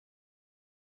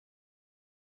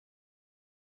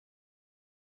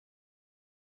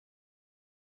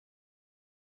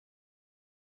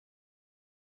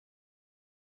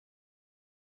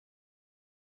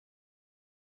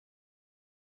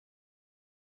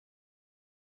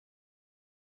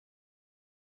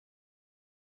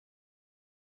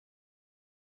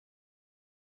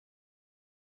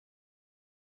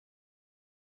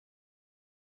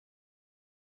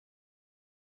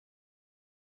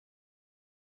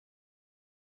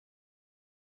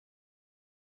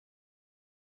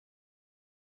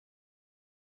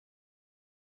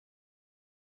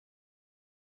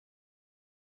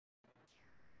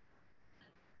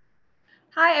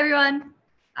Hi, everyone.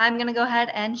 I'm going to go ahead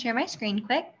and share my screen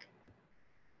quick.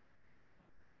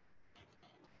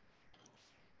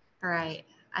 All right.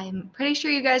 I'm pretty sure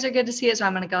you guys are good to see it, so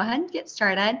I'm going to go ahead and get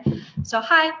started. So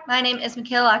hi, my name is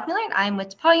Michaela Lockmiller, and I'm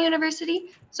with DePauw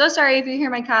University. So sorry if you hear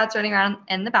my cats running around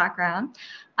in the background.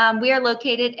 We are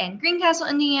located in Greencastle,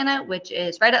 Indiana, which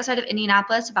is right outside of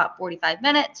Indianapolis, about 45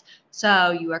 minutes.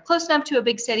 So you are close enough to a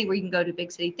big city where you can go do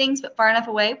big city things, but far enough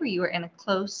away where you are in a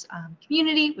close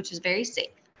community, which is very safe.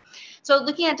 So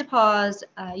looking at DePauw's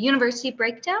university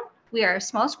breakdown, we are a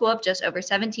small school of just over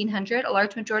 1,700. A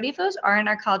large majority of those are in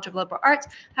our College of Liberal Arts.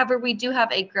 However, we do have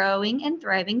a growing and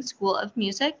thriving School of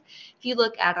Music. If you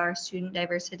look at our student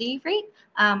diversity rate,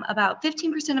 about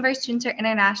 15% of our students are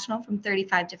international from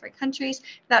 35 different countries.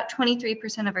 About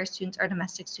 23% of our students are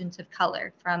domestic students of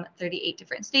color from 38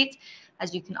 different states.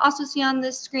 As you can also see on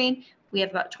this screen, we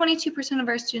have about 22% of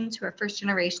our students who are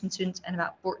first-generation students and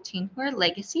about 14 who are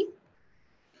legacy.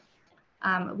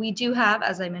 We do have,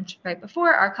 as I mentioned right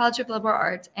before, our College of Liberal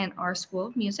Arts and our School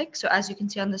of Music. So as you can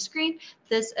see on the screen,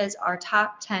 this is our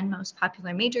top 10 most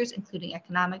popular majors, including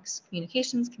economics,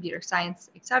 communications, computer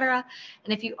science, etc.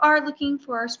 And if you are looking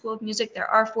for our School of Music, there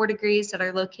are 4 degrees that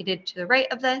are located to the right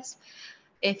of this.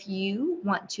 If you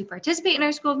want to participate in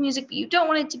our School of Music, but you don't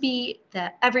want it to be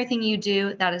everything you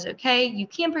do, that is okay. You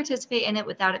can participate in it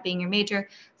without it being your major.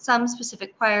 Some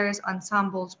specific choirs,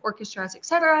 ensembles, orchestras,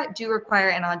 etc. do require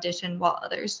an audition, while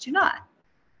others do not.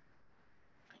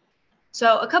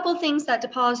 So a couple of things that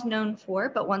DePauw is known for,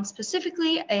 but one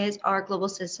specifically is our global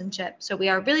citizenship. So we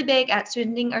are really big at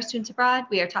sending our students abroad.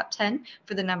 We are top 10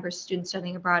 for the number of students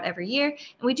studying abroad every year.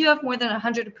 And we do have more than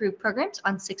 100 approved programs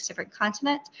on 6 different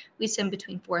continents. We send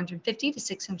between 450 to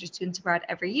 600 students abroad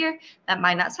every year. That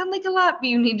might not sound like a lot, but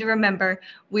you need to remember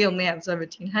we only have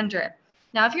 1,700.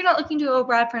 Now, if you're not looking to go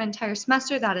abroad for an entire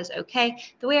semester, that is okay.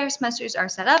 The way our semesters are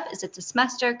set up is it's a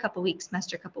semester, couple weeks,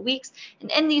 semester, couple weeks. And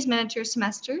in these miniature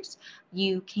semesters,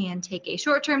 you can take a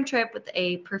short-term trip with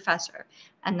a professor.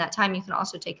 And that time you can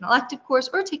also take an elective course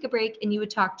or take a break, and you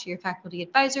would talk to your faculty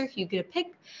advisor if you get a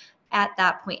pick at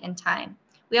that point in time.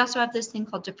 We also have this thing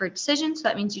called deferred decision. So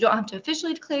that means you don't have to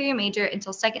officially declare your major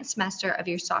until second semester of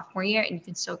your sophomore year, and you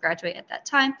can still graduate at that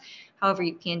time. However,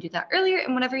 you can do that earlier,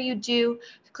 and whenever you do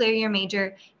declare your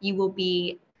major, you will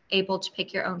be able to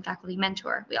pick your own faculty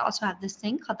mentor. We also have this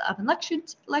thing called the Oven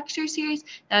Lecture Series.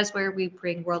 That is where we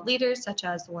bring world leaders, such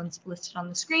as the ones listed on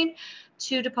the screen,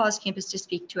 to DePauw's campus to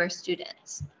speak to our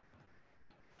students.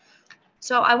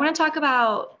 So I want to talk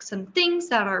about some things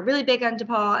that are really big on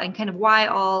DePauw and kind of why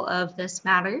all of this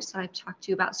matters that I've talked to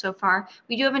you about so far.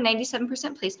 We do have a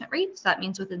 97% placement rate. So that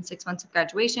means within 6 months of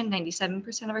graduation,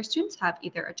 97% of our students have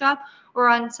either a job or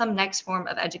on some next form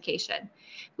of education.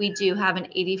 We do have an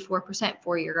 84%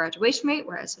 four-year graduation rate,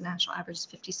 whereas the national average is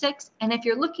 56. And if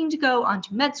you're looking to go on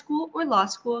to med school or law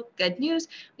school, good news,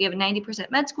 we have a 90%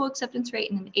 med school acceptance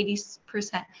rate and an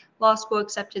 80% law school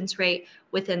acceptance rate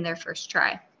within their first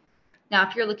try. Now,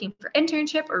 if you're looking for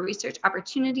internship or research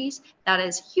opportunities, that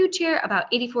is huge here. About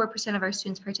 84% of our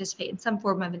students participate in some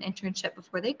form of an internship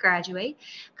before they graduate.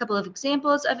 A couple of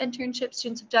examples of internships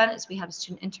students have done is we have a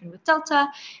student intern with Delta,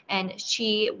 and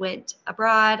she went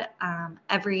abroad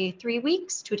every 3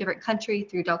 weeks to a different country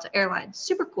through Delta Airlines.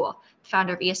 Super cool. The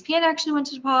founder of ESPN actually went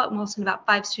to DePauw, and we'll send about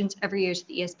 5 students every year to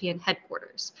the ESPN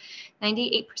headquarters.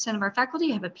 98% of our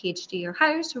faculty have a PhD or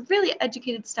higher, so really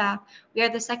educated staff. We are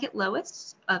the second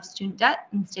lowest of student debt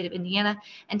in the state of Indiana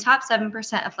and top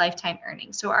 7% of lifetime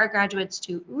earnings. So our graduates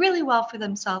do really well for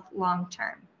themselves long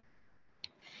term.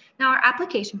 Now, our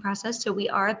application process, so we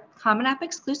are Common App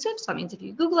exclusive. So that means if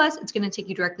you Google us, it's going to take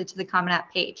you directly to the Common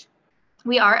App page.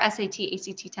 We are SAT,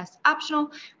 ACT test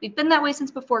optional. We've been that way since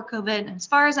before COVID. And as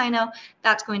far as I know,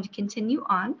 that's going to continue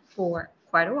on for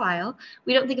quite a while.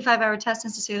 We don't think a 5-hour test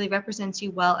necessarily represents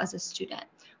you well as a student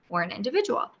or an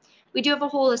individual. We do have a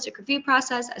holistic review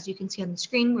process. As you can see on the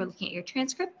screen, we're looking at your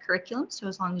transcript, curriculum. So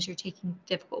as long as you're taking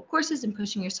difficult courses and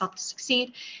pushing yourself to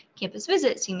succeed, campus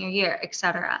visit, senior year,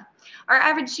 etc. Our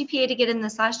average GPA to get in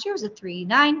this last year was a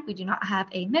 3.9. We do not have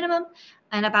a minimum,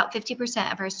 and about 50%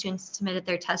 of our students submitted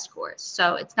their test scores.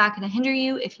 So it's not going to hinder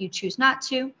you if you choose not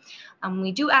to.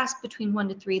 We do ask between 1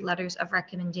 to 3 letters of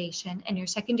recommendation, and your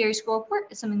secondary school report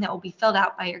is something that will be filled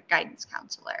out by your guidance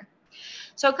counselor.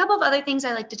 So a couple of other things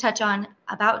I like to touch on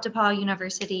about DePauw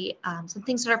University, some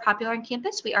things that are popular on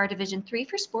campus. We are Division III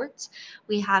for sports.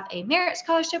 We have a merit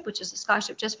scholarship, which is a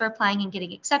scholarship just for applying and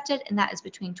getting accepted, and that is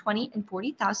between $20,000 and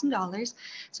 $40,000.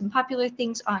 Some popular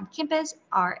things on campus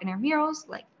are intramurals,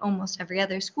 like almost every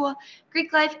other school.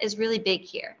 Greek life is really big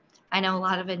here. I know a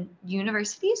lot of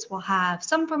universities will have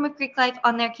some form of Greek life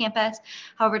on their campus.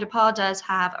 However, DePauw does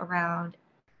have around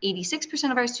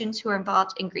 86% of our students who are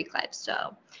involved in Greek life.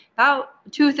 So about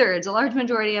 2/3, a large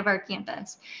majority of our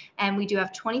campus. And we do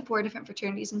have 24 different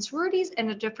fraternities and sororities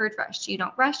and a deferred rush. You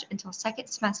don't rush until second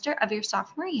semester of your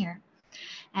sophomore year.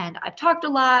 And I've talked a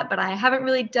lot, but I haven't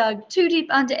really dug too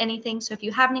deep onto anything. So if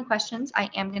you have any questions, I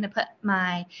am going to put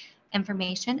my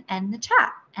information in the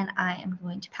chat, and I am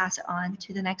going to pass it on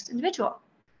to the next individual.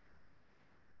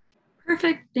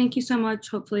 Perfect. Thank you so much.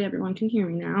 Hopefully everyone can hear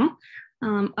me now.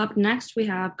 Up next, we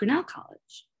have Grinnell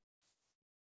College.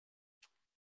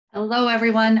 Hello,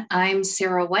 everyone. I'm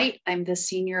Sarah White. I'm the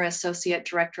Senior Associate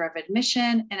Director of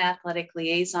Admission and Athletic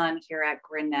Liaison here at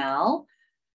Grinnell.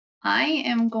 I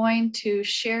am going to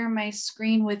share my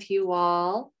screen with you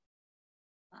all.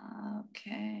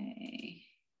 Okay,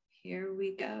 here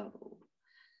we go.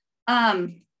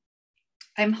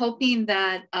 I'm hoping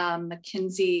that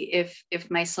Mackenzie, if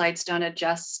my slides don't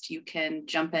adjust, you can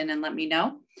jump in and let me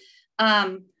know.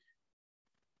 I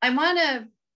want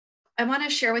to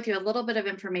share with you a little bit of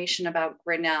information about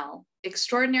Grinnell.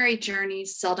 Extraordinary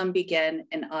journeys seldom begin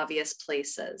in obvious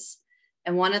places,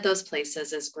 and one of those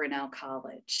places is Grinnell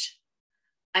College.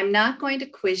 I'm not going to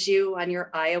quiz you on your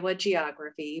Iowa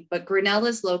geography, but Grinnell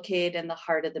is located in the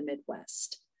heart of the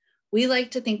Midwest. We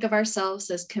like to think of ourselves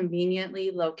as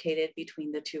conveniently located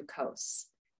between the two coasts.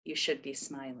 You should be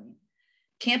smiling.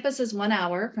 Campus is 1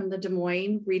 hour from the Des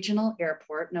Moines Regional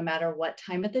Airport, no matter what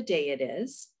time of the day it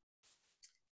is.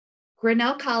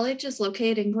 Grinnell College is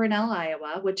located in Grinnell,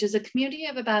 Iowa, which is a community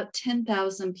of about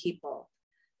 10,000 people.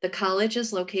 The college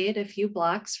is located a few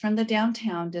blocks from the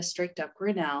downtown district of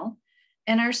Grinnell,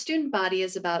 and our student body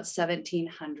is about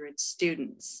 1,700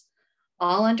 students.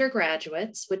 All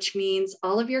undergraduates, which means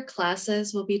all of your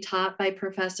classes will be taught by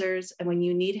professors, and when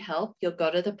you need help, you'll go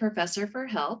to the professor for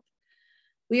help.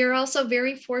 We are also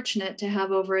very fortunate to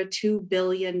have over a $2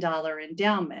 billion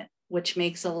endowment, which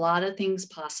makes a lot of things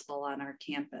possible on our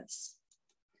campus.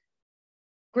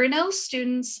 Grinnell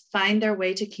students find their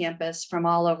way to campus from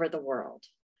all over the world.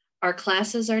 Our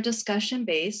classes are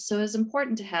discussion-based, so it's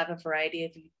important to have a variety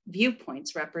of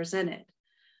viewpoints represented.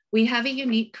 We have a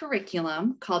unique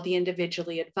curriculum called the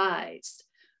Individually Advised,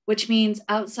 which means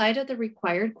outside of the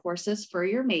required courses for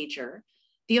your major,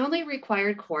 the only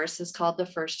required course is called the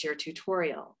First Year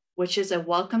Tutorial, which is a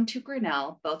welcome to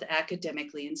Grinnell, both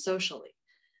academically and socially.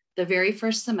 The very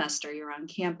first semester you're on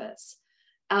campus.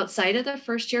 Outside of the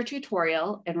First Year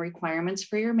Tutorial and requirements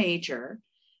for your major,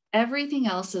 everything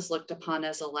else is looked upon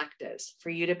as electives for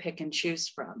you to pick and choose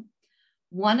from.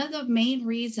 One of the main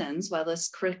reasons why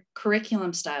this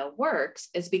curriculum style works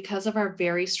is because of our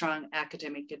very strong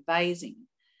academic advising.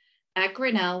 At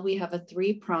Grinnell, we have a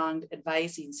three-pronged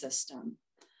advising system.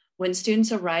 When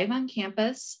students arrive on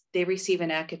campus, they receive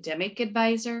an academic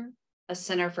advisor, a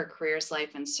Center for Careers,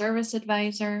 Life, and Service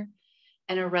advisor,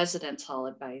 and a residence hall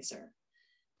advisor.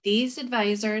 These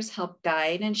advisors help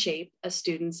guide and shape a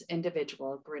student's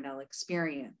individual Grinnell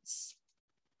experience.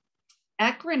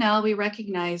 At Grinnell, we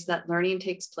recognize that learning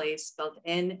takes place both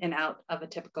in and out of a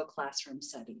typical classroom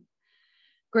setting.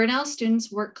 Grinnell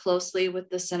students work closely with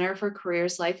the Center for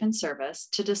Careers, Life, and Service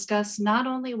to discuss not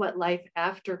only what life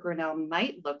after Grinnell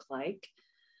might look like,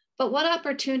 but what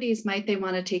opportunities might they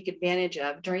want to take advantage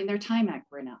of during their time at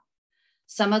Grinnell.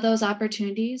 Some of those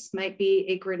opportunities might be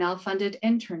a Grinnell-funded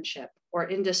internship or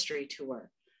industry tour.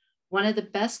 One of the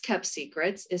best kept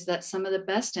secrets is that some of the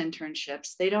best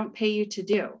internships, they don't pay you to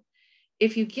do.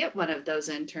 If you get one of those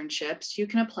internships, you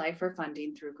can apply for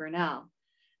funding through Grinnell.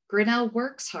 Grinnell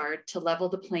works hard to level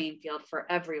the playing field for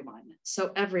everyone,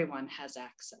 so everyone has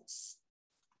access.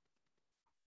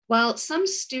 While some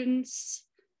students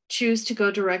choose to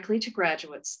go directly to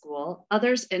graduate school,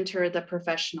 others enter the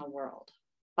professional world.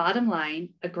 Bottom line,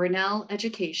 a Grinnell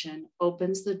education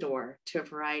opens the door to a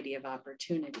variety of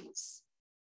opportunities.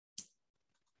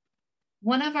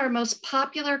 One of our most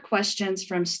popular questions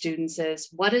from students is,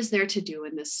 what is there to do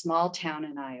in this small town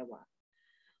in Iowa?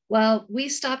 Well, we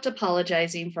stopped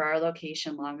apologizing for our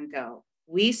location long ago.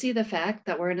 We see the fact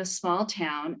that we're in a small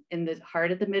town in the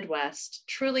heart of the Midwest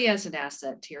truly as an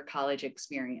asset to your college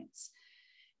experience.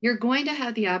 You're going to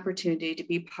have the opportunity to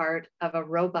be part of a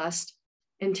robust,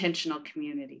 intentional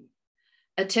community.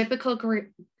 A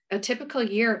typical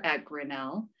year at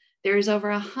Grinnell, there's over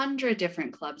 100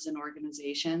 different clubs and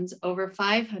organizations, over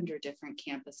 500 different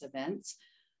campus events.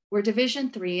 We're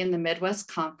Division III in the Midwest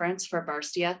Conference for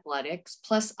varsity athletics,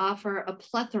 plus offer a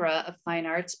plethora of fine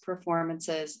arts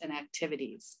performances and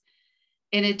activities.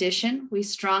 In addition, we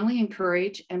strongly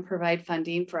encourage and provide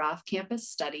funding for off-campus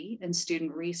study and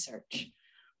student research.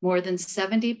 More than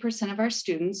 70% of our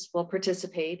students will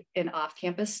participate in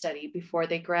off-campus study before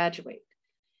they graduate.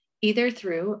 either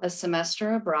through a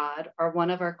semester abroad or one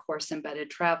of our course-embedded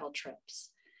travel trips.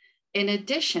 In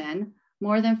addition,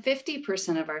 more than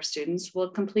 50% of our students will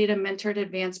complete a mentored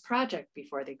advanced project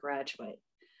before they graduate.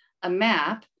 A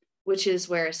MAP, which is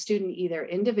where a student either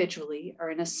individually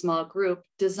or in a small group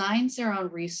designs their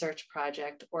own research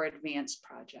project or advanced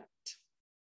project.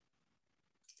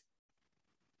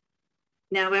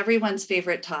 Now, everyone's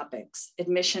favorite topics,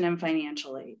 admission and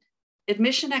financial aid.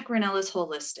 Admission at Grinnell is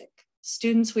holistic.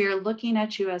 Students, we are looking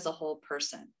at you as a whole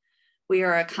person. We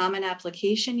are a common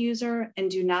application user and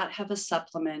do not have a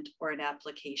supplement or an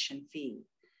application fee.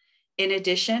 In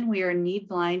addition, we are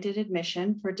need-blinded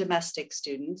admission for domestic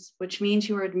students, which means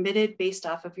you are admitted based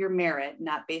off of your merit,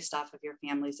 not based off of your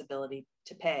family's ability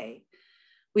to pay.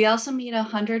 We also meet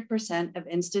 100% of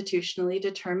institutionally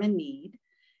determined need,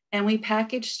 and we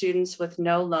package students with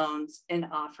no loans and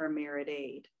offer merit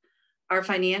aid. Our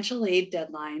financial aid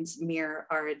deadlines mirror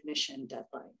our admission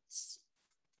deadlines.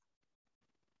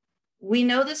 We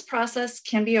know this process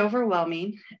can be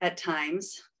overwhelming at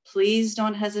times. Please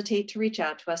don't hesitate to reach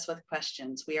out to us with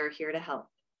questions. We are here to help.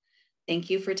 Thank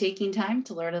you for taking time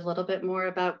to learn a little bit more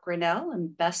about Grinnell,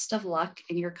 and best of luck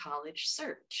in your college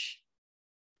search.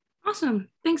 Awesome.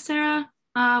 Thanks, Sarah.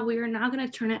 We are now going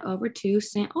to turn it over to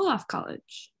St. Olaf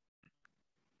College.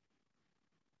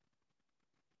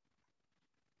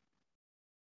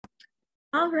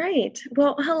 All right.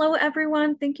 Well, hello,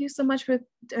 everyone. Thank you so much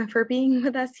for being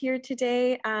with us here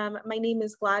today. My name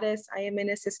is Gladys. I am an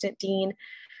assistant dean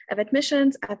of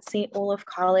admissions at St. Olaf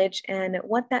College. And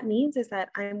what that means is that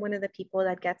I'm one of the people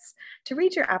that gets to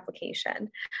read your application.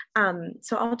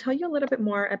 So I'll tell you a little bit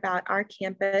more about our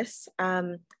campus.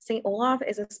 St. Olaf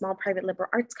is a small private liberal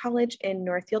arts college in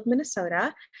Northfield,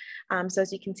 Minnesota. So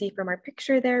as you can see from our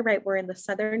picture there, right, we're in the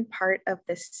southern part of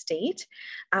the state.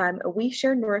 We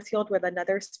share Northfield with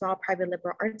another small private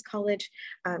liberal arts college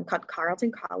called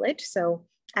Carleton College. So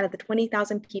out of the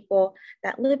 20,000 people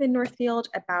that live in Northfield,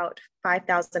 about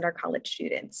 5,000 are college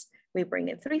students. We bring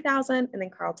in 3,000, and then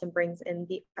Carleton brings in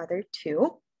the other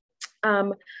 2.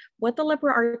 What the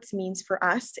liberal arts means for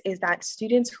us is that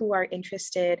students who are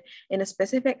interested in a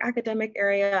specific academic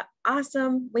area,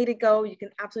 awesome, way to go. You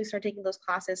can absolutely start taking those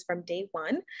classes from day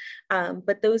 1.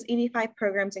 But those 85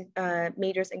 programs and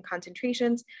majors and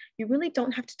concentrations, you really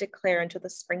don't have to declare until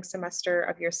the spring semester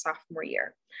of your sophomore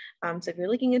year. So if you're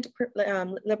looking into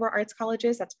liberal arts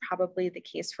colleges, that's probably the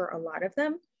case for a lot of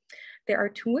them. There are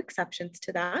 2 exceptions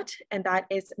to that, and that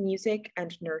is music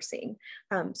and nursing.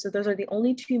 So those are the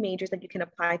only 2 majors that you can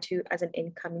apply to as an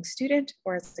incoming student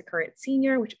or as a current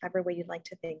senior, whichever way you'd like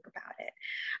to think about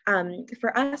it.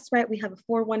 For us, right, we have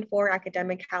a 4-1-4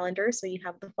 academic calendar. So you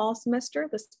have the fall semester,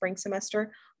 the spring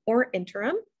semester, or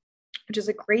interim, which is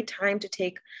a great time to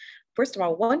take, first of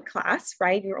all, 1 class,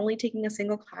 right? You're only taking a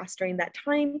single class during that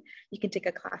time. You can take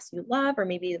a class you love, or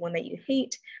maybe one that you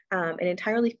hate, and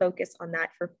entirely focus on that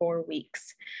for 4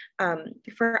 weeks.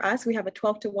 For us, we have a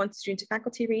 12-to-1 student to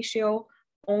faculty ratio.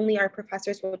 Only our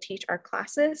professors will teach our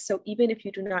classes. So even if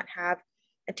you do not have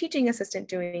a teaching assistant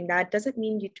doing that, doesn't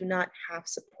mean you do not have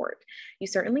support. You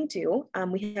certainly do.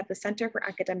 We have the Center for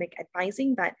Academic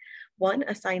Advising that, 1,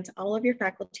 assigns all of your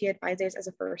faculty advisors as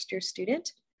a first-year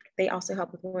student. They also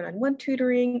help with one-on-one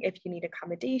tutoring if you need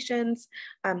accommodations,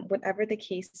 whatever the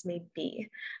case may be.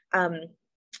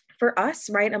 For us,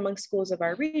 right, among schools of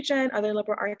our region, other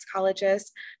liberal arts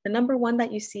colleges, the number 1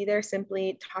 that you see there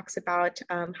simply talks about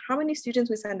how many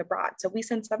students we send abroad. So we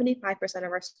send 75%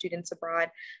 of our students abroad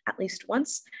at least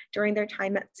once during their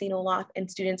time at St. Olaf, and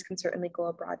students can certainly go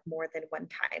abroad more than 1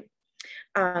 time.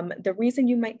 The reason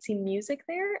you might see music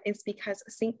there is because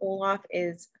St. Olaf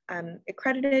is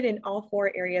accredited in all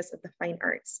 4 areas of the fine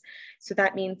arts. So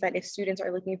that means that if students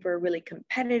are looking for a really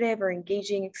competitive or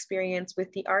engaging experience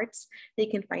with the arts, they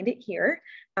can find it here.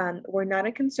 We're not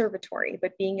a conservatory,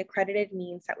 but being accredited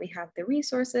means that we have the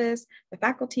resources, the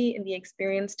faculty, and the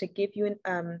experience to give you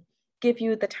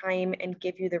the time and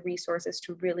give you the resources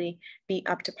to really be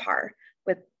up to par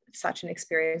with such an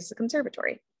experience as a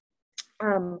conservatory.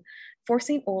 For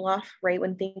St. Olaf, right,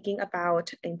 when thinking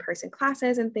about in-person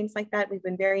classes and things like that, we've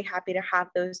been very happy to have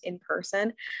those in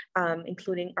person,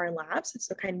 including our labs.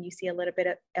 So kind of you see a little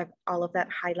bit of all of that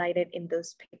highlighted in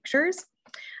those pictures.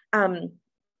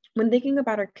 When thinking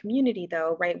about our community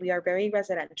though, right, we are very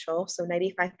residential. So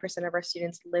 95% of our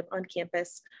students live on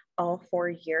campus all 4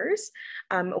 years.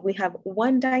 We have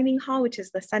 1 dining hall, which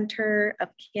is the center of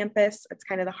campus. It's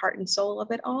kind of the heart and soul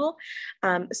of it all.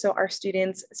 So our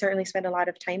students certainly spend a lot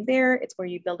of time there. It's where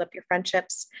you build up your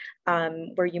friendships,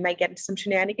 where you might get into some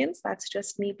shenanigans. That's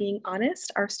just me being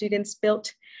honest. Our students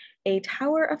built a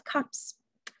tower of cups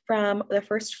from the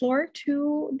first floor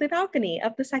to the balcony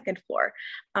of the second floor.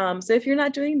 So if you're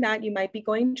not doing that, you might be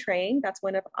going traying. That's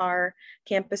one of our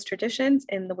campus traditions.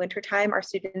 In the wintertime, our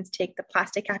students take the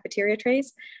plastic cafeteria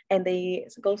trays and they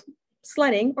go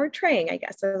sledding or traying, I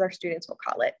guess, as our students will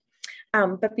call it.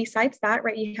 But besides that,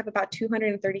 right, you have about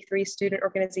 233 student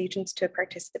organizations to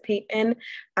participate in.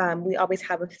 We always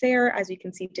have a fair, as you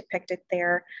can see depicted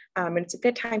there. And it's a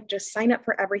good time to just sign up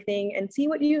for everything and see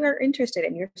what you are interested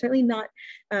in. You're certainly not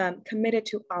committed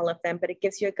to all of them, but it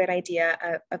gives you a good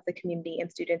idea of the community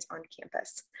and students on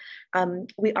campus.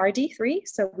 We are D3,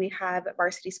 so we have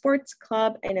varsity sports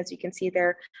club. And as you can see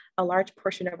there, a large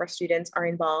portion of our students are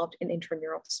involved in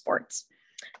intramural sports.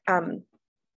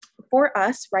 For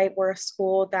us, right, we're a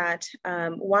school that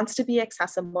wants to be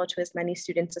accessible to as many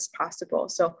students as possible.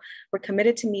 So we're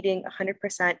committed to meeting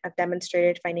 100% of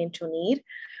demonstrated financial need.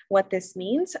 What this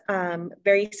means,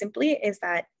 very simply, is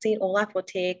that St. Olaf will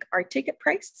take our ticket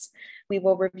price. We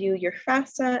will review your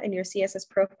FAFSA and your CSS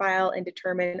profile and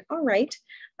determine, all right,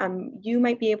 you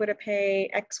might be able to pay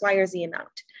X, Y, or Z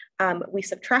amount. We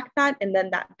subtract that, and then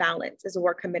that balance is what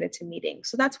we're committed to meeting.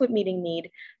 So that's what meeting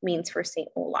need means for St.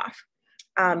 Olaf.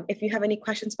 If you have any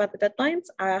questions about the deadlines,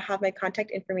 I'll have my contact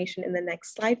information in the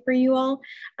next slide for you all.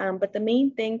 But the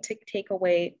main thing to take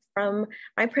away from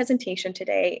my presentation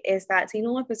today is that St.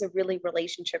 Olaf is a really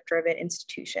relationship-driven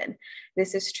institution.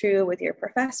 This is true with your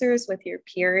professors, with your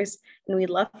peers, and we'd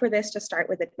love for this to start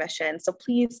with admission. So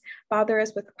please bother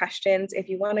us with questions. If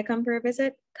you want to come for a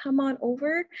visit, come on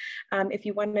over. If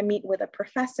you want to meet with a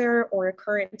professor or a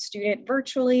current student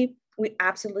virtually, we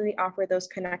absolutely offer those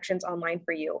connections online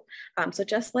for you. So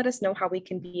just let us know how we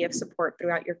can be of support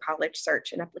throughout your college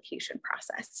search and application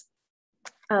process.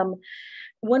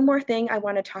 One more thing I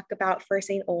want to talk about for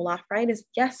St. Olaf, right, is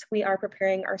yes, we are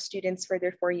preparing our students for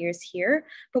their 4 years here,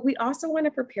 but we also want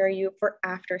to prepare you for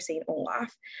after St.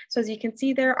 Olaf. So as you can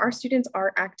see there, our students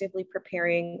are actively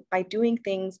preparing by doing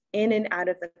things in and out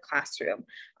of the classroom.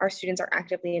 Our students are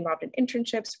actively involved in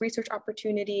internships, research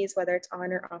opportunities, whether it's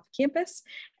on or off campus,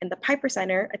 and the Piper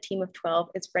Center, a team of 12,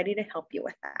 is ready to help you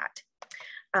with that.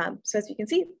 So as you can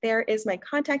see, there is my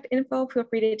contact info. Feel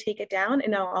free to take it down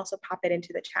and I'll also pop it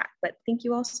into the chat. But thank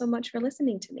you all so much for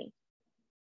listening to me.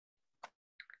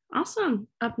 Awesome.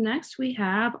 Up next, we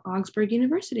have Augsburg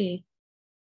University.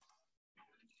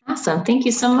 Awesome. Thank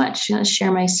you so much. I'm going to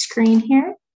share my screen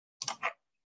here.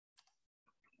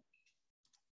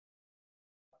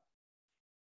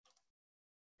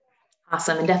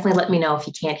 Awesome, and definitely let me know if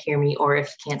you can't hear me or if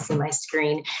you can't see my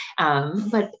screen.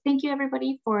 But thank you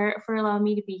everybody for allowing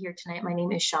me to be here tonight. My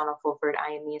name is Shauna Fulford.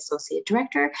 I am the Associate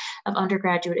Director of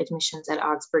Undergraduate Admissions at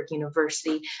Augsburg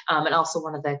University, and also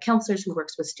one of the counselors who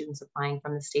works with students applying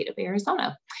from the state of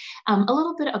Arizona. A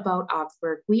little bit about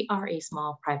Augsburg. We are a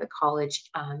small private college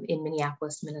in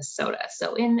Minneapolis, Minnesota.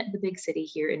 So in the big city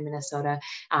here in Minnesota,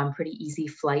 pretty easy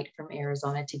flight from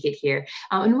Arizona to get here.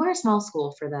 And we're a small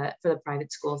school for the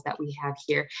private schools that we have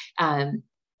here.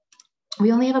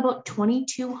 We only have about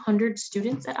 2,200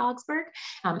 students at Augsburg.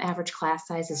 Average class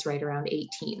size is right around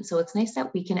 18. So it's nice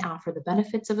that we can offer the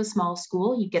benefits of a small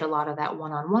school. You get a lot of that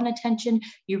one-on-one attention.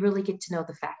 You really get to know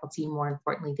the faculty. More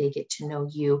importantly, they get to know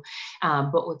you.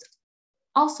 But what's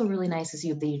also really nice is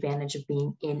you have the advantage of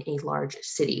being in a large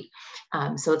city.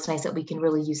 So it's nice that we can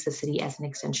really use the city as an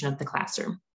extension of the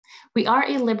classroom. We are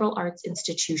a liberal arts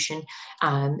institution,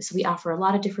 so we offer a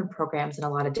lot of different programs in a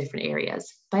lot of different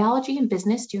areas. Biology and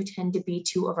business do tend to be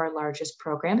two of our largest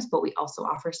programs, but we also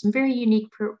offer some very unique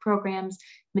programs: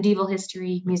 medieval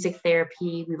history, music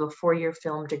therapy. We have a 4-year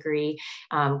film degree,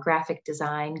 graphic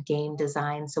design, game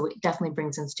design. So it definitely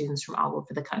brings in students from all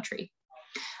over the country.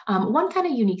 One kind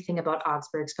of unique thing about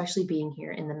Augsburg, especially being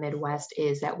here in the Midwest,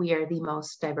 is that we are the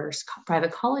most diverse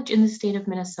private college in the state of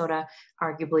Minnesota,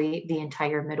 arguably the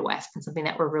entire Midwest, and something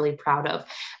that we're really proud of.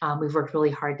 We've worked really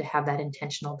hard to have that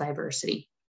intentional diversity.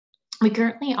 We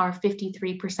currently are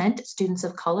 53% students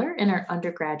of color in our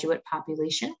undergraduate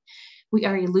population. We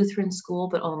are a Lutheran school,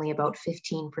 but only about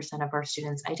 15% of our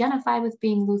students identify with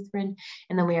being Lutheran.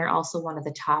 And then we are also one of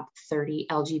the top 30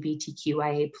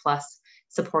 LGBTQIA+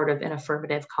 supportive and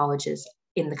affirmative colleges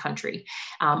in the country.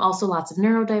 Also lots of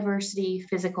neurodiversity,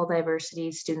 physical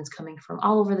diversity, students coming from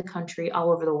all over the country,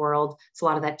 all over the world. So a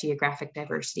lot of that geographic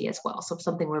diversity as well. So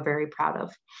something we're very proud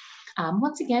of.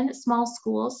 Once again, small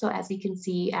schools. So as you can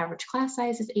see, average class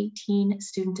size is 18,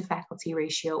 student to faculty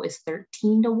ratio is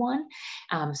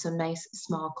 13:1. So nice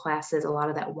small classes, a lot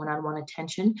of that one-on-one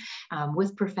attention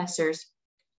with professors.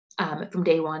 From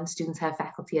day one, students have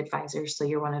faculty advisors, so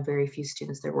you're one of very few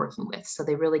students they're working with. So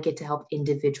they really get to help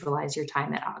individualize your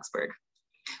time at Augsburg.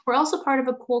 We're also part of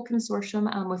a cool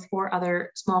consortium with 4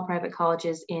 other small private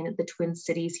colleges in the Twin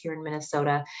Cities here in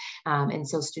Minnesota. And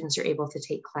so students are able to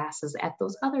take classes at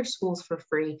those other schools for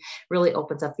free, really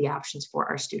opens up the options for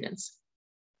our students.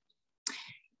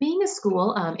 Being a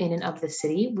school in and of the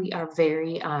city, we are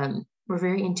we're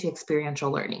very into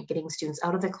experiential learning, getting students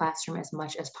out of the classroom as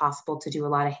much as possible to do a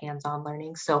lot of hands-on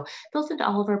learning. So built into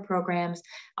all of our programs,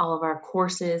 all of our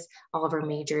courses, all of our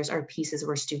majors are pieces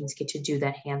where students get to do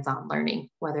that hands-on learning,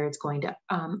 whether it's going to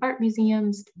art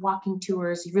museums, walking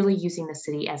tours, really using the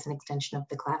city as an extension of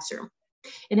the classroom.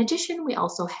 In addition, we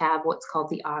also have what's called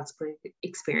the Augsburg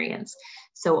experience.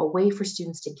 So a way for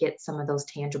students to get some of those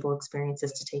tangible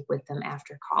experiences to take with them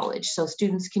after college. So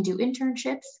students can do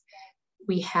internships.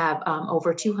 We have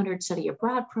over 200 study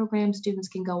abroad programs students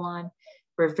can go on.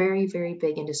 We're very, very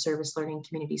big into service learning,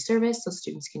 community service, so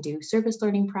students can do service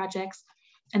learning projects.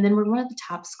 And then we're one of the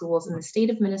top schools in the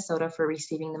state of Minnesota for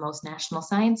receiving the most National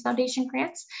Science Foundation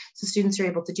grants. So students are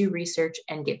able to do research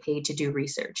and get paid to do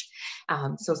research.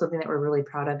 So something that we're really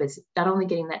proud of is not only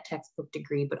getting that textbook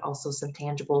degree, but also some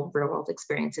tangible real world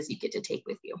experiences you get to take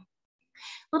with you.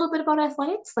 A little bit about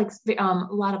athletics, like a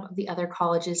lot of the other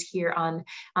colleges here on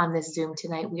this Zoom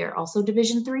tonight. We are also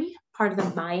Division III, part of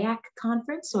the MIAC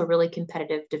conference, so a really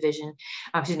competitive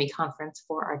conference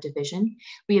for our division.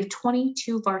 We have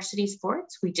 22 varsity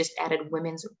sports. We just added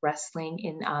women's wrestling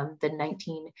in the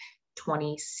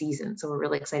 1920 season. So we're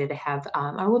really excited to have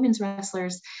our women's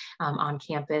wrestlers on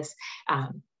campus.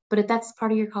 But if that's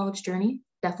part of your college journey,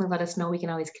 definitely let us know. We can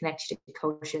always connect you to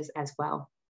coaches as well.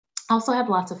 Also have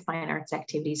lots of fine arts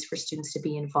activities for students to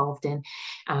be involved in,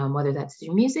 whether that's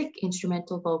through music,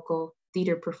 instrumental, vocal,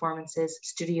 theater performances,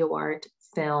 studio art,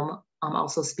 film,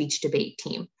 also speech debate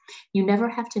team. You never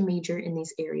have to major in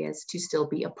these areas to still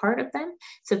be a part of them.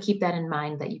 So keep that in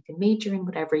mind that you can major in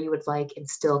whatever you would like and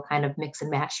still kind of mix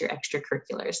and match your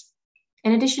extracurriculars.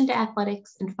 In addition to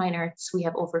athletics and fine arts, we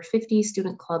have over 50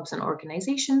 student clubs and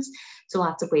organizations. So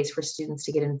lots of ways for students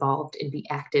to get involved and be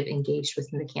active, engaged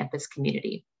within the campus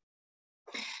community.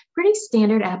 Pretty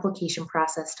standard application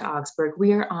process to Augsburg.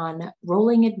 We are on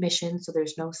rolling admission, so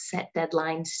there's no set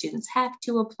deadline students have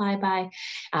to apply by.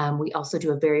 We also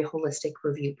do a very holistic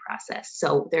review process.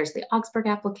 So there's the Augsburg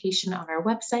application on our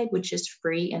website, which is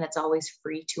free and it's always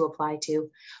free to apply to.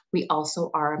 We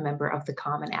also are a member of the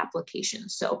Common Application.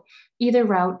 So either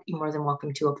route, you're more than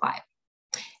welcome to apply.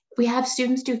 We have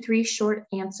students do 3 short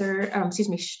answer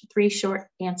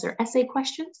essay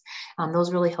questions.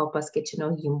 Those really help us get to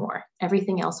know you more.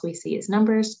 Everything else we see is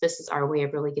numbers. This is our way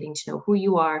of really getting to know who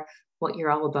you are, what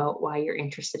you're all about, why you're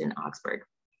interested in Augsburg.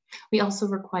 We also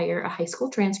require a high school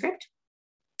transcript.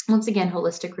 Once again,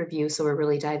 holistic review. So we're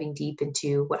really diving deep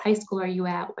into what high school are you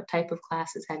at? What type of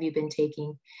classes have you been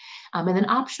taking? And then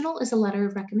optional is a letter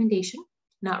of recommendation.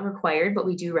 Not required, but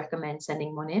we do recommend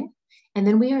sending one in. And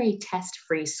then we are a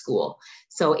test-free school.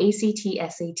 So ACT,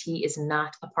 SAT is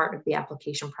not a part of the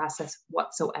application process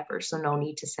whatsoever, so no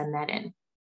need to send that in.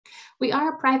 We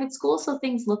are a private school, so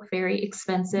things look very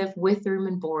expensive. With room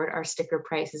and board, our sticker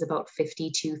price is about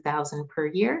 $52,000 per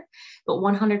year, but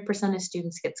 100% of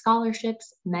students get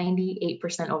scholarships,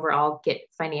 98% overall get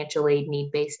financial aid,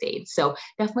 need-based aid. So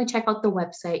definitely check out the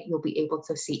website. You'll be able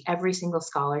to see every single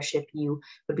scholarship you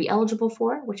would be eligible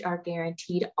for, which are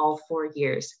guaranteed all 4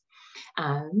 years.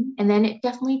 And then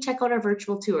definitely check out our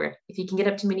virtual tour. If you can get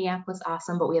up to Minneapolis,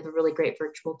 awesome, but we have a really great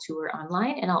virtual tour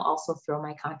online, and I'll also throw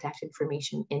my contact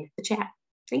information in the chat.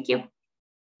 Thank you.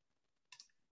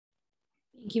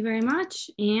 Thank you very much.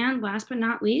 And last but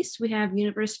not least, we have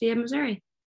University of Missouri.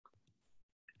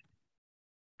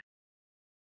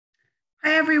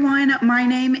 Hi everyone, my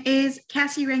name is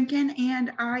Cassie Rankin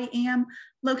and I am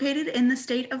located in the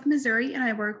state of Missouri, and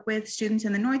I work with students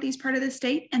in the northeast part of the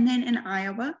state and then in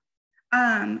Iowa.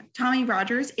 Tommy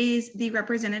Rogers is the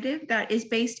representative that is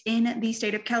based in the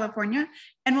state of California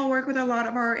and will work with a lot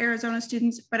of our Arizona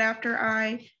students. But after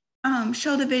I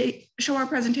show our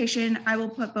presentation, I will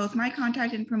put both my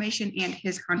contact information and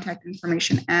his contact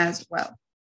information as well.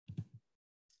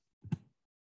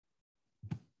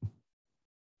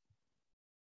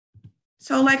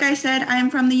 So like I said, I am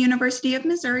from the University of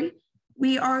Missouri.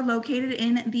 We are located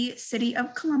in the city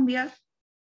of Columbia.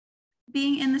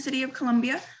 Being in the city of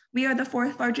Columbia, we are the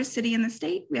 4th largest city in the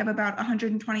state. We have about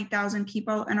 120,000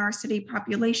 people in our city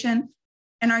population,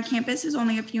 and our campus is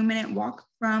only a few minute walk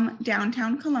from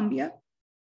downtown Columbia,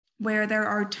 where there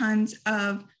are tons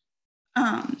of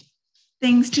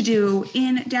things to do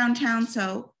in downtown.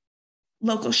 So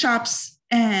local shops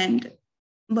and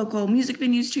local music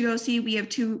venues to go see. We have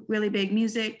 2 really big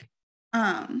music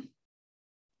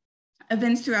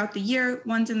events throughout the year.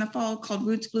 One's in the fall called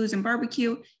Roots, Blues, and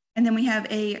Barbecue, And then we have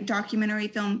a documentary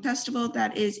film festival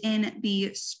that is in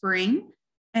the spring,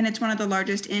 and it's one of the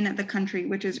largest in the country,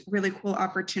 which is really cool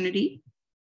opportunity.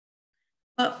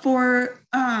 But for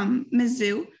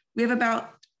Mizzou, we have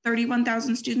about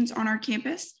 31,000 students on our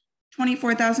campus.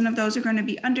 24,000 of those are going to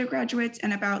be undergraduates,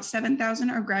 and about 7,000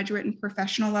 are graduate and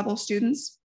professional level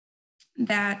students.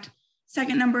 That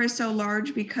second number is so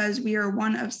large because we are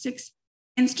one of 6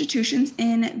 institutions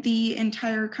in the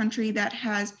entire country that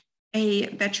has a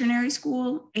veterinary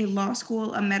school, a law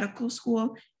school, a medical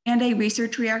school, and a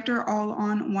research reactor all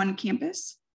on one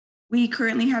campus. We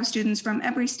currently have students from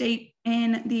every state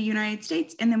in the United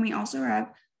States, and then we also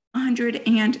have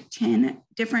 110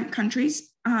 different countries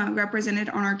represented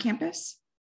on our campus.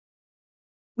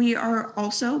 We are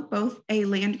also both a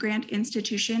land grant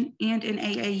institution and an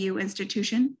AAU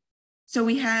institution. So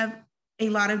we have a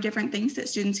lot of different things that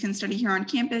students can study here on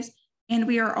campus, and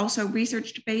we are also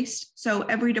research-based. So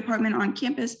every department on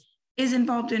campus is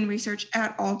involved in research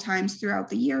at all times throughout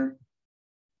the year.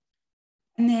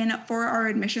 And then for our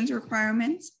admissions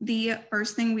requirements, the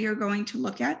first thing we are going to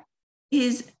look at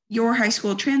is your high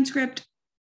school transcript.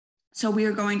 So we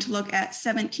are going to look at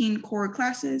 17 core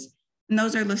classes, and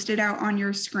those are listed out on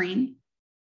your screen.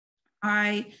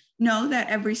 I know that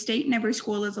every state and every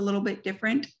school is a little bit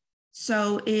different.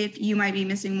 So if you might be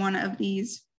missing one of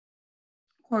these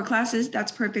core classes,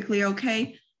 that's perfectly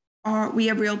okay. We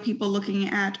have real people looking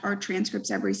at our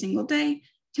transcripts every single day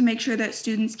to make sure that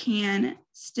students can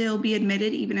still be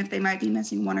admitted, even if they might be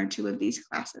missing 1 or 2 of these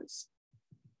classes.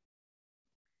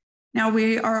 Now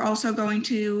we are also going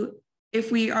to, if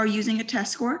we are using a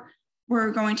test score,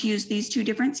 we're going to use these 2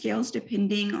 different scales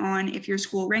depending on if your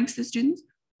school ranks the students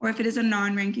or if it is a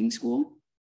non-ranking school.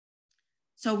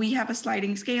 So we have a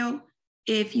sliding scale.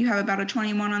 If you have about a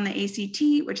 21 on the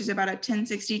ACT, which is about a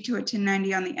 1060 to a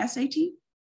 1090 on the SAT,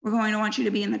 we're going to want you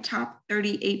to be in the top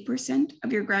 38%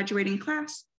 of your graduating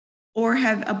class or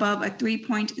have above a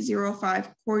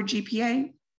 3.05 core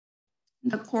GPA.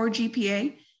 The core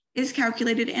GPA is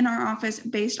calculated in our office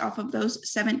based off of those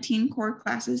 17 core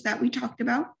classes that we talked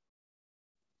about.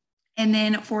 And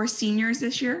then for seniors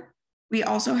this year, we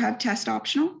also have test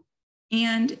optional.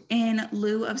 And in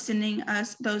lieu of sending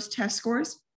us those test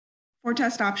scores, for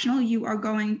test optional, you are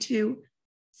going to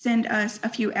send us a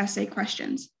few essay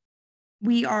questions.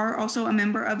 We are also a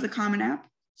member of the Common App.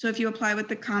 So if you apply with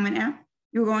the Common App,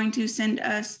 you're going to send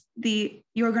us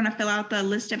you're going to fill out the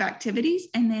list of activities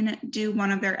and then do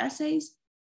one of their essays.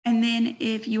 And then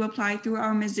if you apply through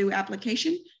our Mizzou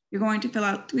application, you're going to fill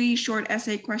out 3 short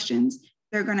essay questions.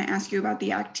 They're going to ask you about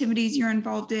the activities you're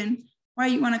involved in, why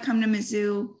you want to come to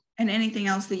Mizzou, and anything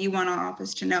else that you want our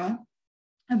office to know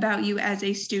about you as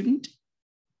a student.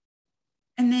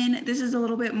 And then this is a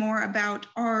little bit more about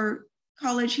our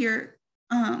college here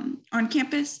on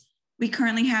campus. We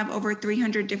currently have over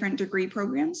 300 different degree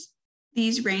programs.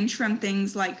 These range from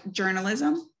things like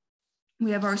journalism.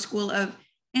 We have our School of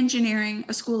Engineering,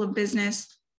 a School of Business,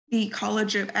 the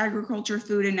College of Agriculture,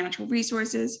 Food, and Natural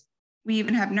Resources. We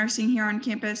even have nursing here on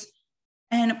campus,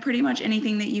 and pretty much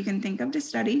anything that you can think of to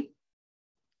study.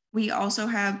 We also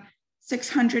have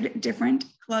 600 different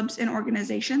clubs and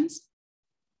organizations.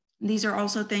 These are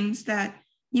also things that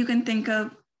you can think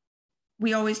of.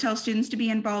 We always tell students to be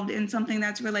involved in something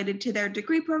that's related to their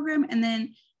degree program and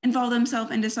then involve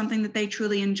themselves into something that they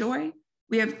truly enjoy.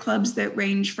 We have clubs that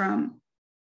range from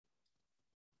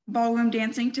ballroom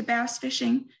dancing to bass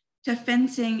fishing to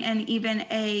fencing, and even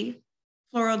a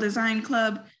floral design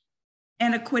club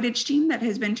and a Quidditch team that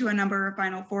has been to a number of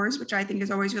Final Fours, which I think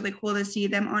is always really cool to see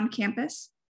them on campus.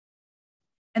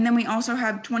 And then we also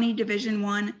have 20 Division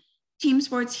I team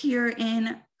sports here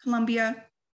in Columbia.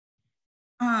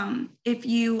 If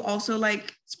you also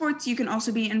like sports, you can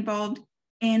also be involved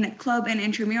in club and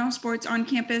intramural sports on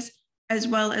campus, as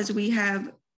well as we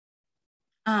have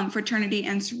fraternity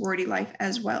and sorority life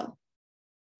as well.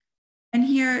 And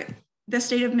here, the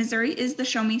state of Missouri is the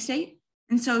Show Me State.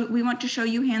 And so we want to show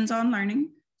you hands-on learning.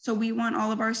 So we want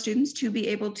all of our students to be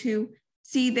able to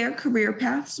see their career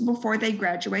paths before they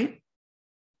graduate.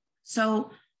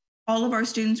 So all of our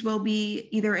students will be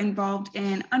either involved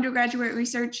in undergraduate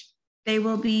research, they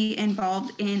will be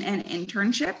involved in an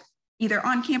internship, either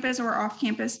on campus or off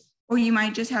campus, or you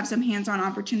might just have some hands-on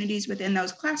opportunities within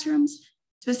those classrooms.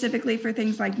 Specifically for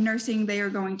things like nursing, they are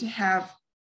going to have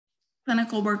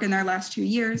clinical work in their last 2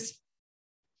 years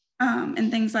and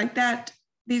things like that.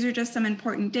 These are just some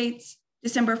important dates.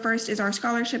 December 1st is our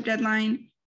scholarship deadline.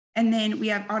 And then we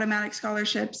have automatic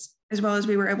scholarships, as well as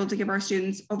we were able to give our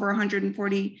students over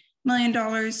 $140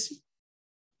 million.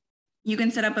 You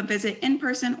can set up a visit in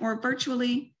person or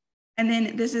virtually. And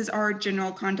then this is our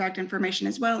general contact information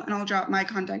as well. And I'll drop my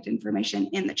contact information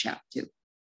in the chat too.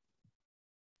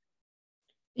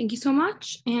 Thank you so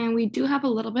much. And we do have a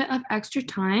little bit of extra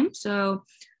time. So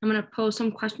I'm going to pose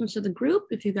some questions to the group.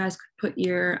 If you guys could put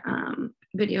your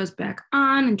videos back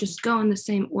on and just go in the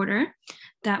same order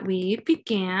that we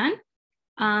began.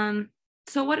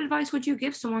 So what advice would you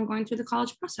give someone going through the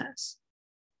college process?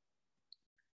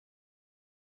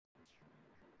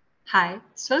 Hi,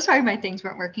 so sorry my things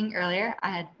weren't working earlier. I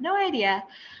had no idea.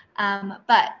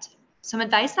 But some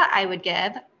advice that I would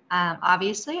give,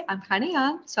 obviously I'm kind of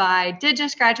young, so I did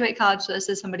just graduate college. So this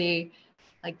is somebody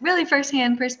like really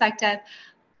firsthand perspective.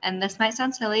 And this might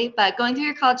sound silly, but going through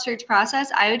your college search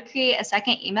process, I would create a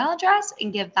second email address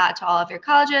and give that to all of your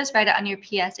colleges, write it on your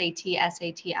PSAT,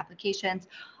 SAT applications,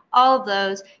 all of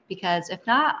those, because if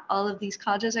not, all of these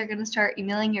colleges are going to start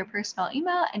emailing your personal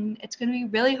email and it's going to be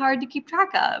really hard to keep track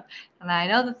of. And I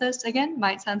know that this, again,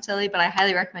 might sound silly, but I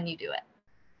highly recommend you do it.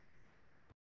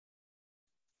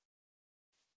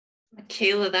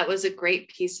 Michaela, that was a great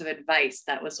piece of advice.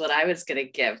 That was what I was going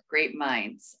to give. Great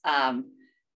minds.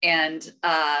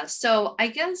 So I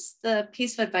guess the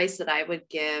piece of advice that I would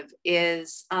give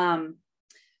is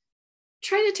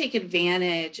try to take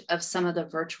advantage of some of the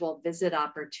virtual visit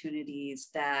opportunities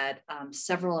that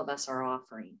several of us are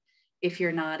offering if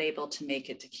you're not able to make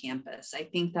it to campus. I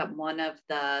think that one of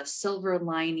the silver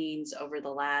linings over the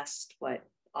last,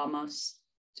 almost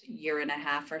year and a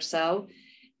half or so,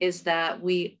 is that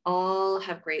we all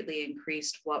have greatly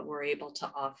increased what we're able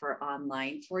to offer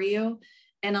online for you.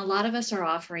 And a lot of us are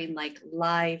offering like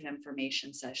live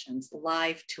information sessions,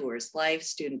 live tours, live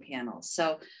student panels.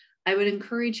 So I would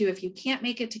encourage you, if you can't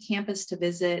make it to campus to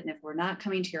visit, and if we're not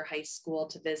coming to your high school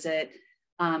to visit,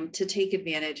 to take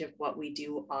advantage of what we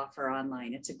do offer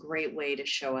online. It's a great way to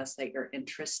show us that you're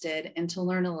interested and to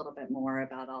learn a little bit more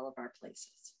about all of our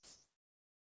places.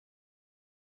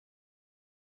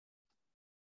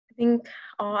 I think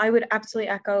I would absolutely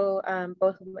echo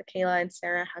both what Michaela and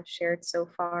Sarah have shared so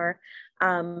far.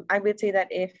 I would say that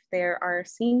if there are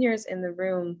seniors in the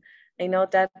room, I know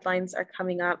deadlines are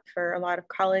coming up for a lot of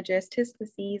colleges. 'Tis the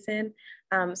season.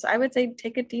 So I would say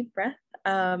take a deep breath.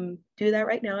 Do that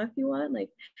right now if you want. Like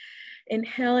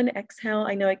inhale and exhale.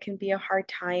 I know it can be a hard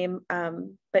time,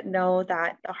 but know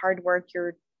that the hard work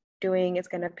you're doing is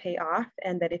going to pay off,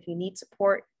 and that if you need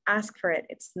support, ask for it.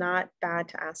 It's not bad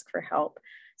to ask for help.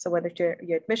 So whether it's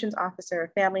your admissions officer,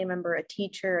 a family member, a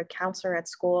teacher, a counselor at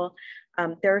school,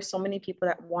 there are so many people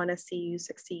that want to see you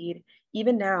succeed,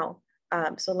 even now.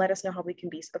 So let us know how we can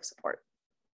be of support.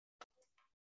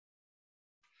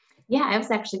 Yeah, I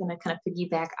was actually going to kind of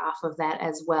piggyback off of that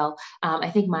as well. I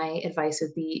think my advice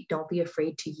would be, don't be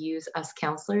afraid to use us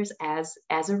counselors as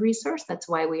a resource. That's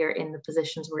why we are in the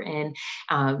positions we're in.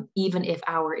 Even if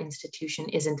our institution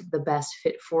isn't the best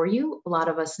fit for you, a lot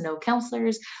of us know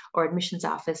counselors or admissions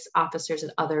officers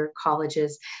at other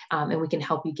colleges, and we can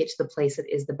help you get to the place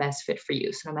that is the best fit for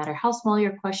you. So no matter how small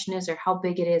your question is or how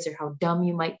big it is or how dumb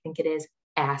you might think it is,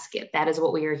 ask it. That is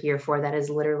what we are here for. That is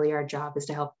literally our job, is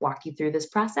to help walk you through this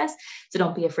process. So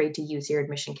don't be afraid to use your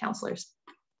admission counselors.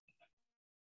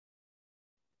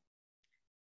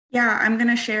 Yeah, I'm going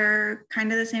to share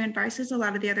kind of the same advice as a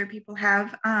lot of the other people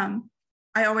have.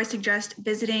 I always suggest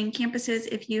visiting campuses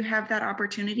if you have that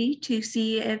opportunity, to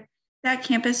see if that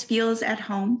campus feels at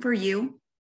home for you.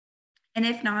 And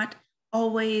if not,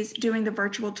 always doing the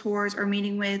virtual tours or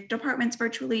meeting with departments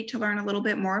virtually to learn a little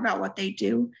bit more about what they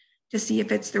do, to see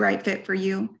if it's the right fit for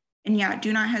you. And yeah,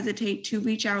 do not hesitate to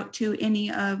reach out to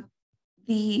any of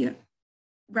the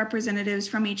representatives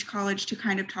from each college to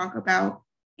kind of talk about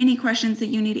any questions that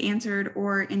you need answered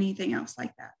or anything else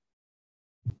like that.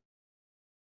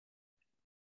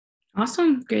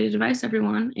 Awesome. Great advice,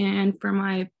 everyone. And for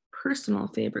my personal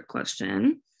favorite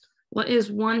question, what is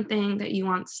one thing that you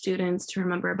want students to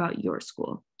remember about your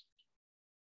school?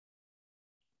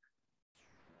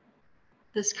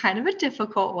 This is kind of a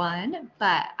difficult one,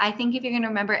 but I think if you're going to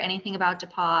remember anything about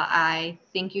DePauw, I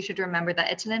think you should remember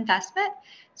that it's an investment.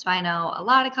 So I know a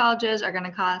lot of colleges are going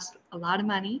to cost a lot of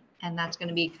money, and that's going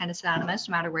to be kind of synonymous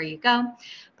no matter where you go.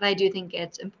 But I do think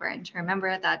it's important to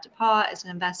remember that DePauw is an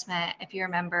investment. If you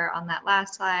remember on that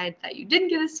last slide that you didn't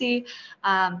get to see,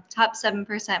 top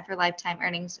 7% for lifetime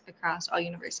earnings across all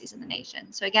universities in the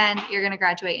nation. So again, you're going to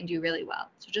graduate and do really well.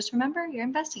 So just remember, you're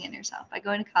investing in yourself by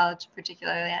going to college,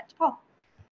 particularly at DePauw.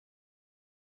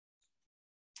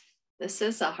 This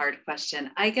is a hard question.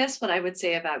 I guess what I would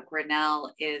say about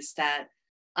Grinnell is that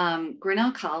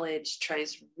Grinnell College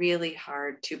tries really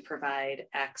hard to provide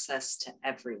access to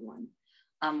everyone,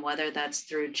 whether that's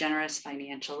through generous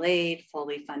financial aid,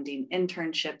 fully funding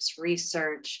internships,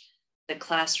 research. the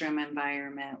classroom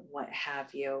environment, what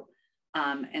have you.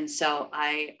 And so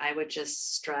I would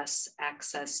just stress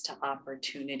access to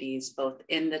opportunities, both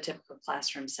in the typical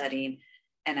classroom setting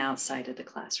and outside of the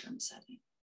classroom setting.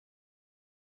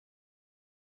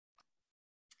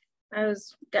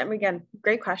 Again,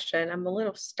 great question. I'm a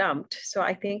little stumped. So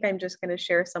I think I'm just going to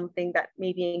share something that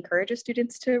maybe encourages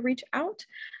students to reach out.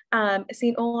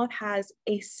 St. Olaf has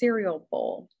a cereal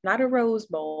bowl, not a rose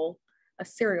bowl, a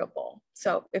cereal bowl.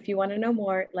 So if you want to know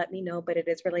more, let me know, but it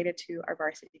is related to our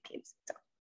varsity teams. So.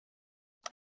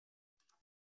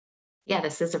 Yeah,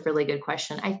 this is a really good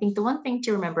question. I think the one thing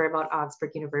to remember about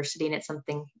Augsburg University, and it's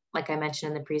something, like I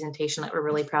mentioned in the presentation, that we're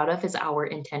really proud of, is our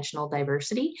intentional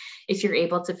diversity. If you're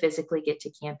able to physically get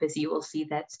to campus, you will see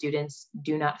that students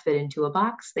do not fit into a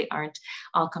box. They aren't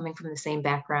all coming from the same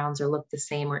backgrounds or look the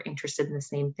same or interested in the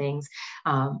same things.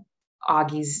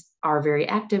 Augies are very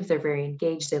active, they're very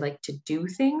engaged, they like to do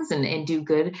things and do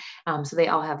good. So they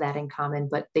all have that in common,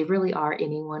 but they really are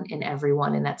anyone and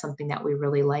everyone. And that's something that we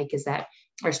really like, is that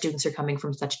our students are coming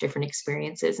from such different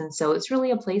experiences. And so it's really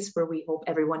a place where we hope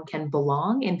everyone can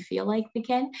belong and feel like they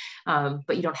can,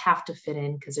 but you don't have to fit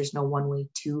in, because there's no one way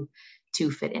to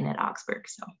fit in at Augsburg.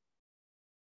 So.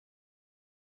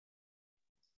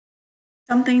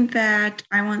 Something that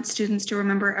I want students to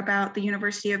remember about the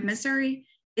University of Missouri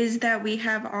is that we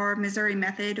have our Missouri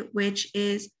method, which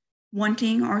is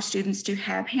wanting our students to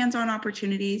have hands-on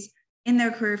opportunities in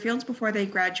their career fields before they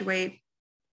graduate.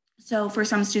 So for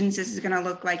some students, this is going to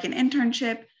look like an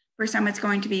internship. For some, it's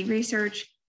going to be research.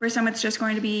 For some, it's just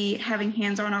going to be having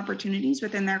hands-on opportunities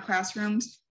within their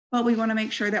classrooms. But we want to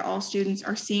make sure that all students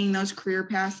are seeing those career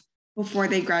paths before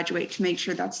they graduate to make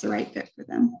sure that's the right fit for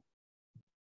them.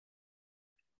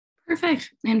 Perfect.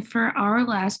 And for our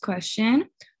last question,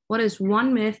 what is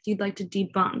one myth you'd like to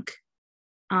debunk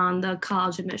on the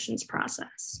college admissions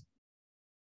process?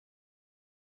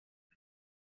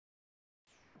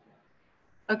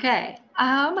 Okay,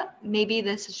 maybe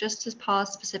this is just as DePauw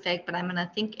specific, but I'm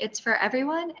gonna think it's for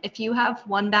everyone. If you have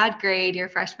one bad grade your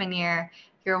freshman year,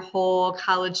 your whole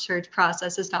college search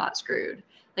process is not screwed.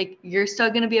 Like, you're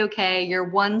still gonna be okay. Your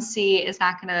 1C is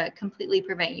not gonna completely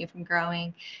prevent you from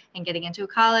growing and getting into a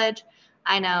college.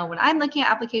 I know when I'm looking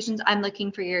at applications, I'm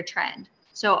looking for your trend.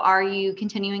 So are you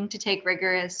continuing to take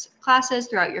rigorous classes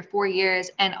throughout your 4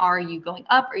 years? And are you going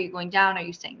up? Are you going down? Are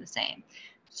you staying the same?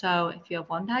 So if you have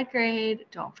one bad grade,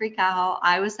 don't freak out.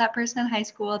 I was that person in high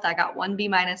school that got 1 B-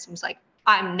 and was like,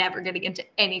 I'm never getting into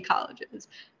any colleges.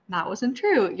 That wasn't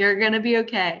true. You're going to be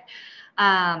okay.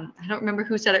 I don't remember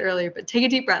who said it earlier, but take a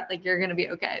deep breath. Like, you're going to be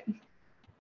okay.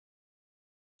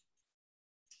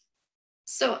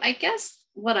 So I guess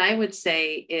what I would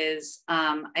say is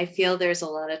I feel there's a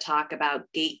lot of talk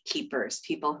about gatekeepers,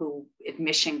 people who,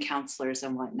 admission counselors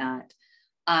and whatnot.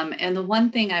 And the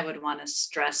one thing I would want to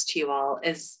stress to you all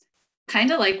is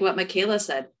kind of like what Michaela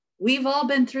said. We've all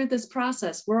been through this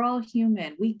process. We're all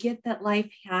human. We get that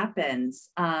life happens.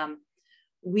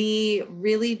 We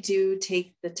really do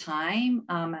take the time.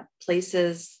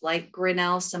 Places like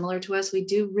Grinnell, similar to us, we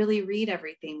do really read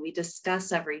everything. We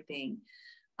discuss everything.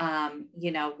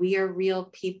 You know, we are real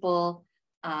people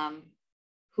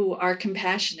who are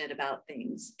compassionate about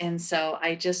things. And so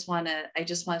I just want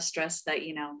to stress that,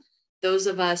 you know, those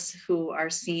of us who are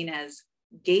seen as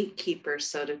gatekeepers,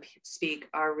 so to speak,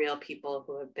 are real people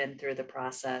who have been through the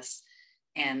process.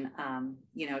 And,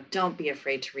 you know, don't be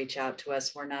afraid to reach out to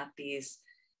us. We're not these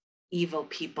evil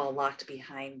people locked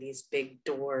behind these big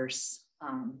doors.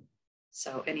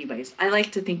 So anyways, I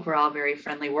like to think we're all very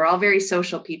friendly. We're all very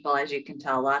social people, as you can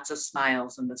tell, lots of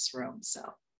smiles in this room. So.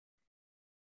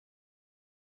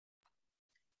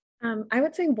 I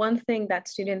would say one thing that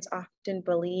students often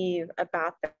believe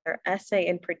about their essay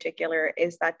in particular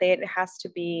is that it has to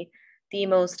be the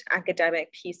most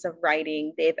academic piece of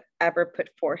writing they've ever put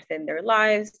forth in their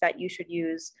lives, that you should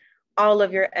use all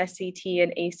of your SAT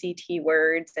and ACT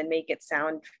words and make it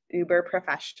sound uber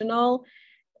professional.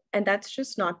 And that's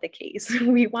just not the case.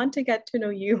 We want to get to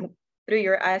know you through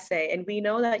your essay. And we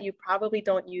know that you probably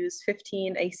don't use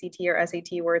 15 ACT or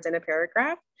SAT words in a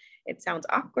paragraph. It sounds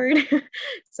awkward.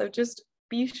 So just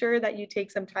be sure that you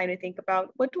take some time to think about,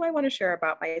 what do I want to share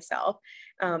about myself?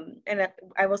 And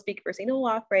I will speak for St.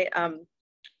 Olaf, right?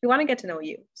 We want to get to know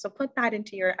you. So put that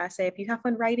into your essay. If you have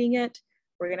fun writing it,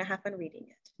 we're going to have fun reading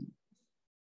it.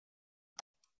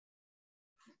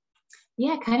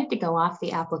 Yeah, kind of to go off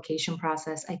the application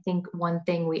process, I think one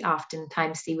thing we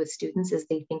oftentimes see with students is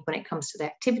they think when it comes to the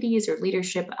activities or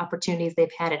leadership opportunities they've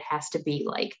had, it has to be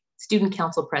like student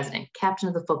council president, captain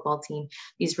of the football team,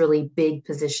 these really big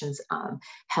positions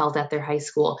held at their high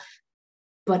school.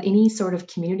 But any sort of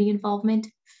community involvement,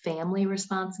 family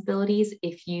responsibilities,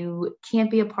 if you can't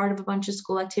be a part of a bunch of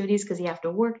school activities because you have to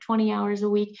work 20 hours a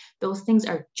week, those things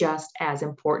are just as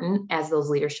important as those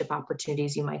leadership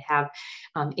opportunities you might have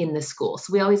in the school.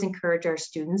 So we always encourage our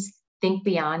students, think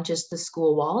beyond just the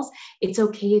school walls. It's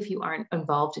okay if you aren't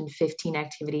involved in 15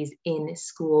 activities in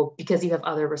school because you have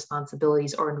other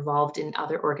responsibilities or involved in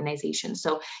other organizations.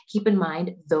 So keep in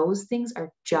mind, those things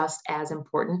are just as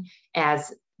important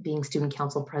as being student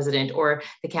council president or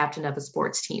the captain of a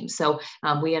sports team. So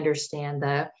we understand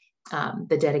the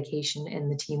dedication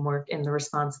and the teamwork and the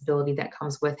responsibility that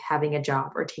comes with having a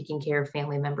job or taking care of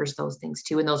family members, those things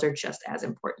too. And those are just as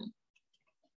important.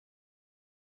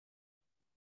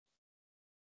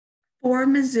 For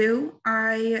Mizzou,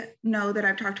 I know that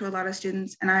I've talked to a lot of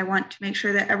students, and I want to make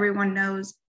sure that everyone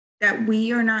knows that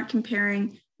we are not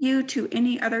comparing you to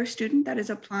any other student that is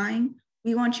applying.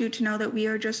 We want you to know that we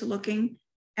are just looking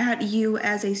at you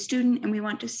as a student, and we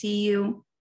want to see you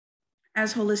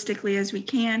as holistically as we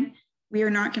can. We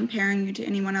are not comparing you to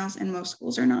anyone else, and most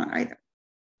schools are not either.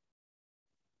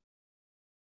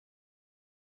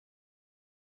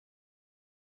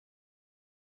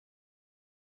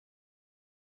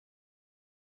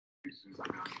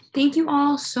 Thank you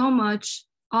all so much.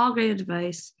 All great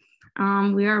advice.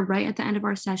 We are right at the end of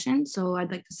our session, so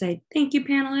I'd like to say thank you,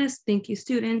 panelists, thank you,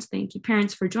 students, thank you,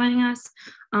 parents, for joining us.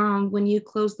 When you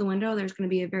close the window, there's going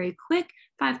to be a very quick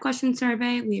 5-question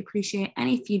survey. We appreciate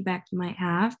any feedback you might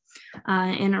have.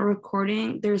 In a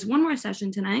recording, there's one more session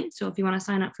tonight, so if you want to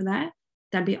sign up for that,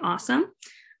 that'd be awesome.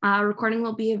 Recording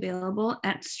will be available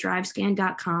at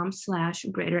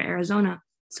strivescan.com/Greater Arizona.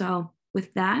 So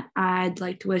with that, I'd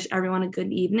like to wish everyone a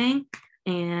good evening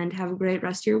and have a great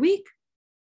rest of your week.